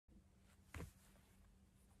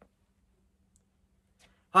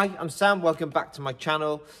Hi, I'm Sam, welcome back to my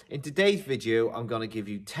channel. In today's video, I'm going to give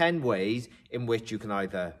you 10 ways in which you can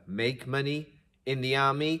either make money in the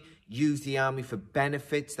army, use the army for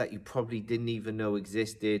benefits that you probably didn't even know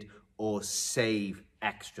existed, or save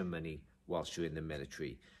extra money whilst you're in the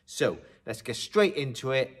military. So let's get straight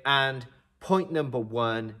into it. And point number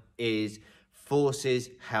one is Forces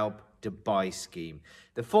Help to Buy scheme.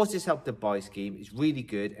 The Forces Help to Buy scheme is really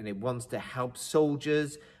good, and it wants to help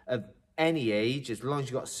soldiers of any age, as long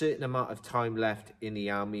as you've got a certain amount of time left in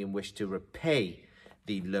the army and wish to repay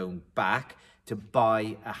the loan back, to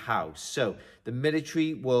buy a house. So the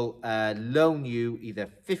military will loan you either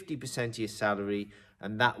 50% of your salary,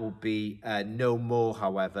 and that will be no more,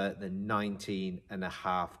 however, than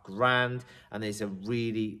 19.5 grand. And there's a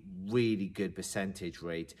really, really good percentage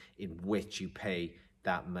rate in which you pay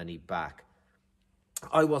that money back.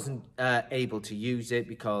 I wasn't able to use it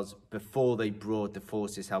because before they brought the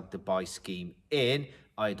Forces Help to Buy scheme in,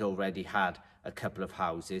 I'd already had a couple of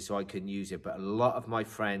houses, so I couldn't use it. But a lot of my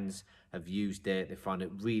friends have used it. They found it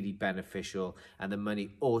really beneficial, and the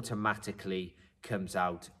money automatically comes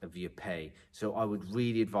out of your pay. So I would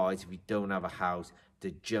really advise, if you don't have a house, to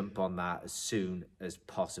jump on that as soon as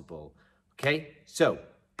possible. Okay, so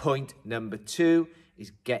point number two is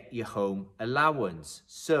get your home allowance.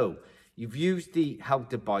 So you've used the Help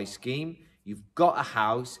to Buy scheme, you've got a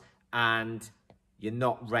house, and you're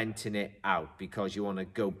not renting it out because you want to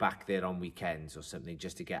go back there on weekends or something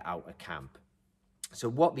just to get out of camp. So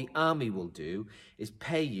what the army will do is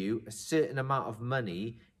pay you a certain amount of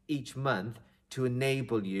money each month to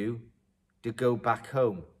enable you to go back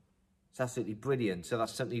home. It's absolutely brilliant. So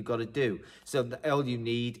that's something you've got to do. So all you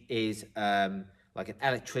need is like an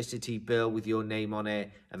electricity bill with your name on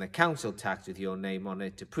it and the council tax with your name on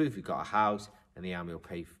it to prove you've got a house, and the army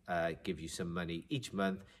will give you some money each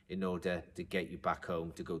month in order to get you back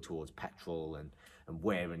home to go towards petrol and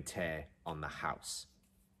wear and tear on the house.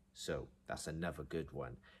 So that's another good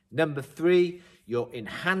one. Number three, your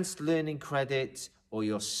enhanced learning credits or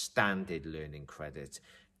your standard learning credits.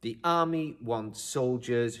 The army wants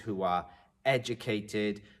soldiers who are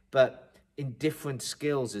educated, but in different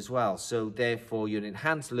skills as well. So therefore, your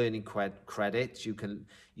enhanced learning credits, you can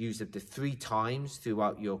use up to 3 times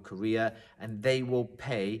throughout your career, and they will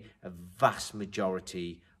pay a vast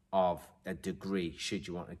majority of a degree should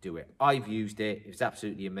you want to do it. I've used it. It's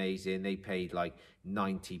absolutely amazing. They paid like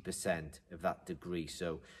 90% of that degree.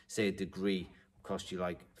 So say a degree cost you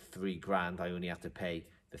like 3 grand. I only have to pay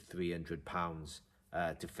the £300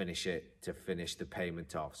 to finish it, to finish the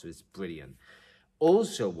payment off. So it's brilliant.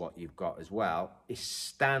 Also, what you've got as well is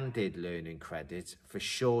standard learning credits for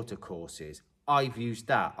shorter courses. I've used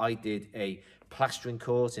that. I did a plastering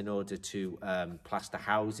course in order to plaster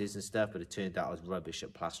houses and stuff, but it turned out I was rubbish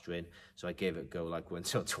at plastering, so I gave it a go like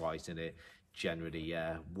once or twice, and it generally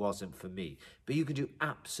wasn't for me. But you can do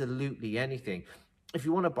absolutely anything. If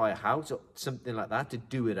you want to buy a house or something like that to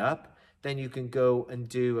do it up, then you can go and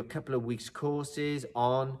do a couple of weeks courses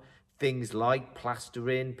on things like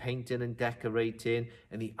plastering, painting and decorating,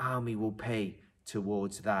 and the army will pay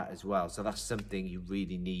towards that as well. So that's something you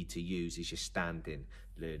really need to use, is your standing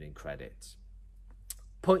learning credits.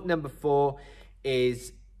 Point number 4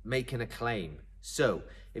 is making a claim. So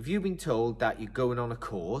if you've been told that you're going on a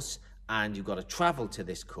course and you've got to travel to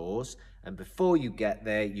this course, and before you get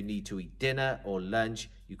there you need to eat dinner or lunch,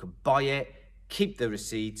 you can buy it, keep the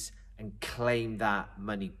receipts, and claim that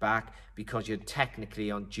money back, because you're technically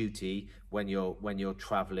on duty when you're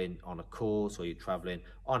traveling on a course or you're traveling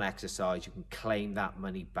on exercise. You can claim that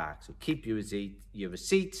money back. So keep your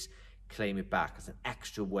receipts, claim it back as an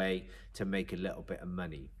extra way to make a little bit of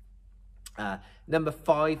money. Number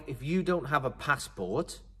 5, if you don't have a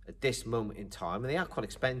passport at this moment in time, and they are quite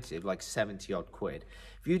expensive, like 70 odd quid.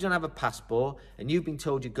 If you don't have a passport and you've been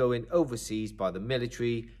told you're going overseas by the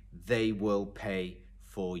military, they will pay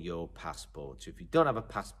for your passport. So if you don't have a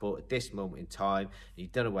passport at this moment in time and you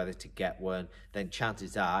don't know whether to get one, then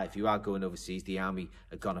chances are, if you are going overseas, the army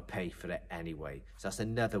are going to pay for it anyway. So that's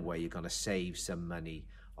another way you're going to save some money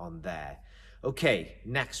on there. Okay,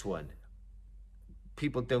 next one.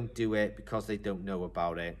 People don't do it because they don't know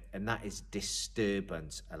about it, and that is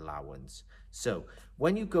disturbance allowance. So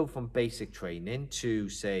when you go from basic training to,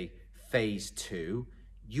 say, phase 2,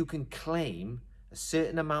 you can claim a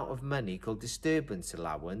certain amount of money called disturbance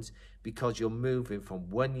allowance because you're moving from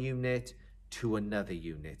one unit to another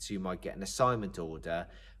unit. So you might get an assignment order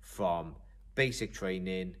from basic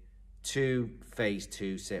training to phase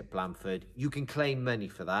 2, say at Blandford. You can claim money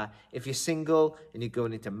for that. If you're single and you're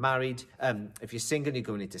going into if you're single and you're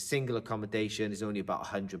going into single accommodation, it's only about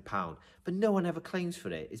 £100. But no one ever claims for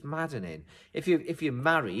it. It's maddening. If you're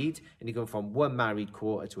married and you're going from one married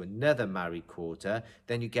quarter to another married quarter,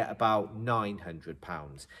 then you get about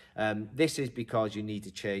 £900. This is because you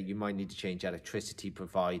might need to change electricity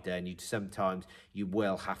provider, and sometimes you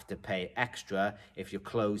will have to pay extra if you're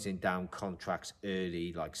closing down contracts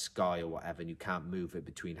early, like Sky or whatever, and you can't move it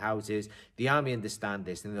between houses. The army understand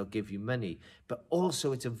this and they'll give you money. But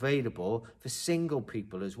also it's available for single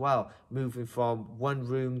people as well, moving from one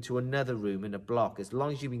room to another room in a block. As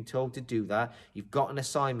long as you've been told to do that, you've got an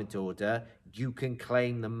assignment order, you can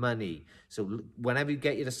claim the money. So whenever you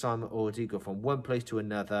get your assignment order, you go from one place to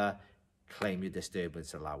another, claim your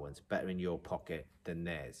disturbance allowance. Better in your pocket than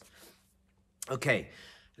theirs. Okay,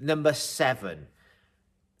 number 7.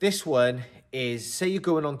 This one is, say you're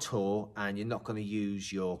going on tour and you're not going to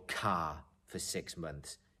use your car for 6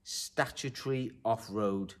 months. Statutory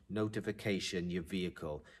off-road notification your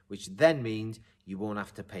vehicle, which then means you won't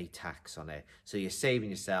have to pay tax on it. So you're saving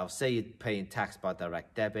yourself, say you're paying tax by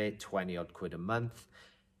direct debit, 20 odd quid a month.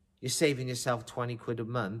 You're saving yourself 20 quid a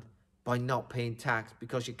month by not paying tax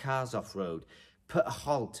because your car's off-road. Put a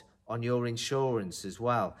halt on your insurance as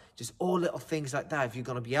well. Just all little things like that. If you're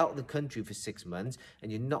going to be out of the country for 6 months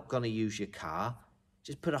and you're not going to use your car,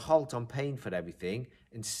 just put a halt on paying for everything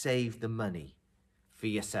and save the money for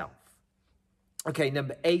yourself. Okay,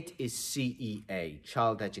 number 8 is CEA,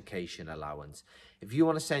 Child Education Allowance. If you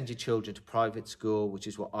want to send your children to private school, which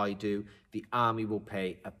is what I do, the army will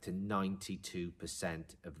pay up to 92%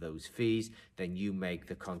 of those fees. Then you make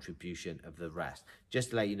the contribution of the rest.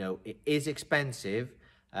 Just to let you know, it is expensive,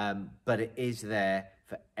 but it is there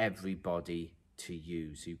for everybody to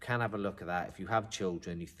use. So you can have a look at that. If you have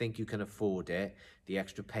children, you think you can afford it, the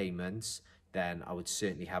extra payments, then I would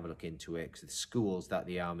certainly have a look into it, because the schools that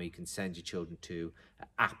the army can send your children to are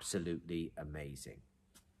absolutely amazing.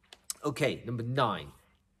 Okay, number 9,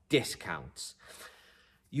 discounts.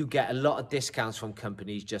 You get a lot of discounts from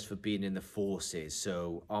companies just for being in the forces.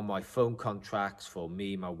 So on my phone contracts for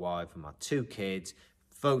me, my wife and my 2 kids,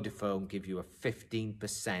 Vodafone give you a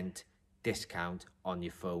 15% discount on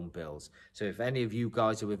your phone bills. So if any of you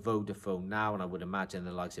guys are with Vodafone now, and I would imagine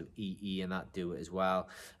the likes of EE and that do it as well,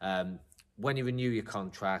 when you renew your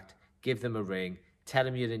contract, give them a ring, tell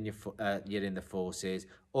them you're in the forces.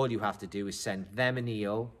 All you have to do is send them an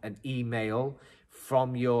email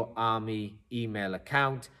from your army email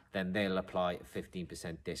account, then they'll apply a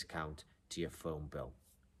 15% discount to your phone bill.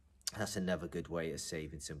 That's another good way of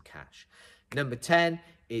saving some cash. Number 10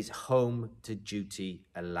 is home to duty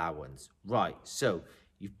allowance. Right, so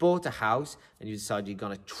you've bought a house and you decide you're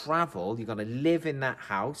going to travel, you're going to live in that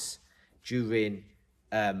house during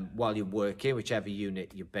while you're working, whichever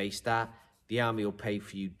unit you're based at. The army will pay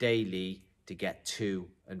for you daily to get to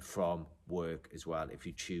and from work as well, if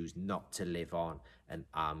you choose not to live on an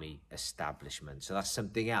army establishment. So that's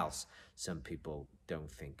something else some people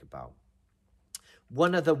don't think about.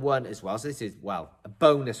 One other one as well, so this is, well, a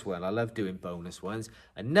bonus one. I love doing bonus ones.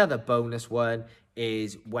 Another bonus one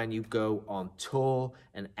is when you go on tour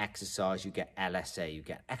and exercise, you get LSA. You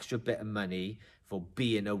get extra bit of money for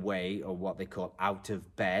being away, or what they call out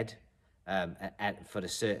of bed, for a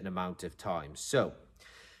certain amount of time. So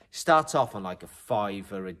starts off on like a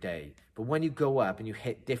 £5 a day, but when you go up and you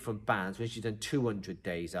hit different bands, once you've done 200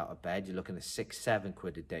 days out of bed, you're looking at 6-7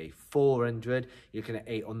 quid a day. 400, you're looking at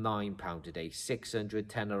 £8 or £9 a day. 600,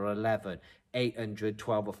 10 or 11. 800,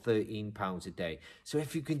 12 or 13 pounds a day. So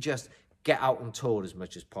if you can just get out on tour as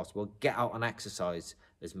much as possible, get out on exercise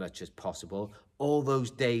as much as possible, all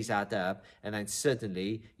those days add up, and then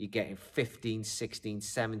suddenly you're getting 15, 16,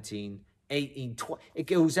 17, 18, 20, it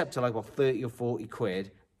goes up to like, what, 30 or 40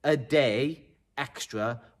 quid a day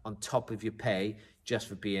extra on top of your pay, just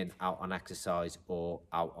for being out on exercise or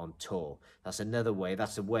out on tour. That's another way.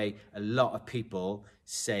 That's a way a lot of people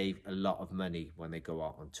save a lot of money when they go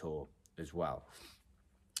out on tour as well.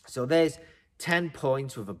 So there's 10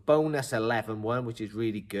 points with a bonus 11 one, which is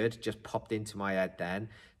really good. Just popped into my head then,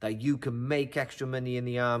 that you can make extra money in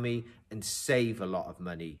the army and save a lot of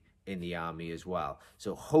money in the army as well.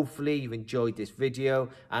 So hopefully you've enjoyed this video,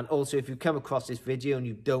 and also if you come across this video and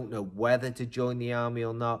you don't know whether to join the army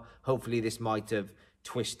or not, hopefully this might have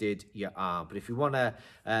twisted your arm. But if you want to,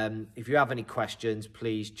 if you have any questions,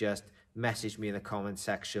 please just message me in the comment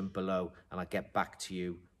section below and I'll get back to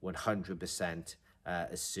you 100%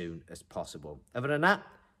 as soon as possible. Other than that,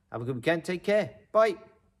 have a good weekend. Take care. Bye.